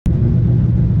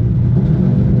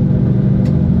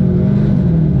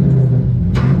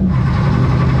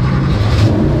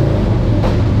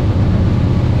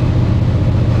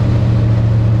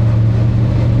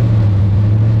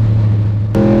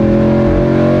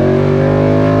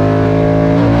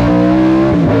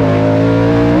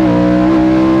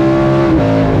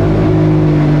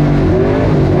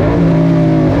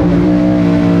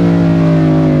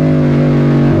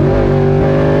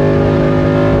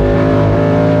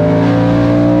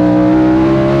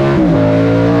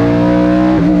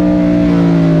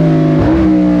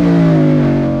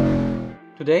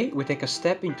take a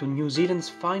step into New Zealand's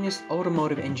finest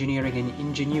automotive engineering and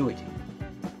ingenuity.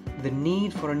 The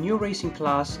need for a new racing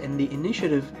class and the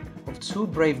initiative of two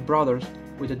brave brothers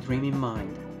with a dream in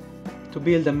mind. To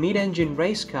build a mid-engine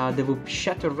race car that would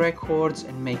shatter records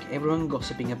and make everyone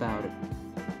gossiping about it.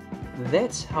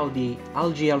 That's how the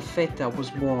Algie Alfetta was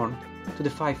born, to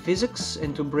defy physics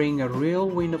and to bring a real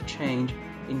wind of change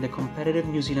in the competitive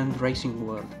New Zealand racing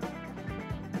world.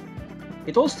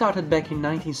 It all started back in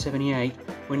 1978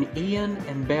 when Ian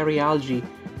and Barry Algie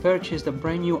purchased a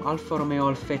brand new Alfa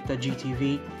Romeo Alfetta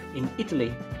GTV in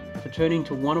Italy to turn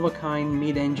into one-of-a-kind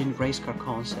mid-engine race car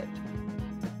concept.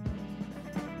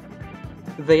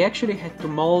 They actually had to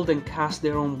mold and cast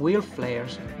their own wheel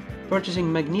flares,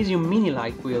 purchasing magnesium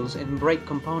Minilite wheels and brake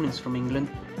components from England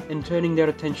and turning their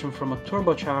attention from a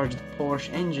turbocharged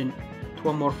Porsche engine to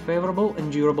a more favourable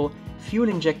and durable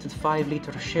fuel-injected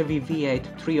 5-litre Chevy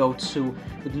V8 302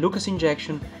 with Lucas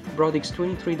injection, Brodix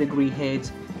 23-degree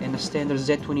heads and a standard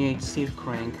Z28 steel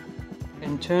crank,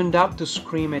 and turned up to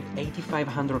scream at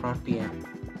 8500 RPM.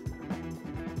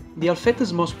 The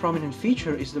Alfetta's most prominent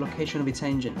feature is the location of its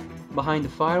engine, behind the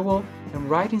firewall and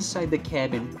right inside the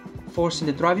cabin, forcing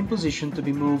the driving position to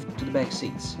be moved to the back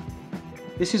seats.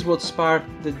 This is what sparked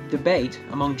the debate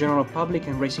among general public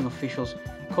and racing officials,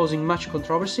 causing much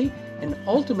controversy and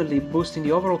ultimately boosting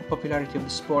the overall popularity of the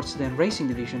sports then racing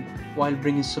division while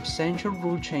bringing substantial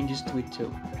rule changes to it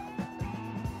too.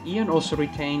 Ian also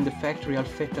retained the factory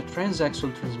Alfetta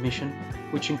transaxle transmission,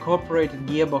 which incorporated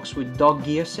gearbox with dog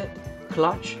gear set,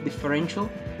 clutch, differential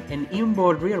and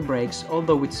inboard rear brakes,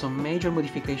 although with some major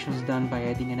modifications done by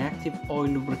adding an active oil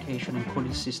lubrication and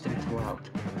cooling system throughout.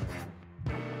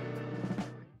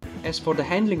 As for the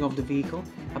handling of the vehicle,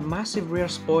 a massive rear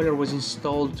spoiler was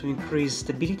installed to increase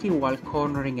stability while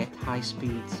cornering at high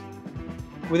speeds.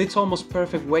 With its almost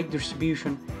perfect weight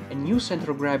distribution and new center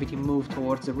of gravity move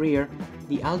towards the rear,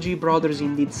 the Algie brothers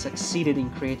indeed succeeded in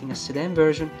creating a sedan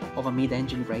version of a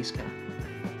mid-engine race car.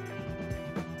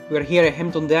 We are here at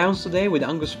Hampton Downs today with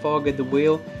Angus Fogg at the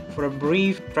wheel for a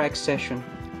brief track session.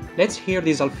 Let's hear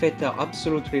this Alfetta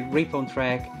absolutely rip on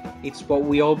track. It's what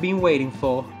we all been waiting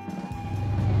for.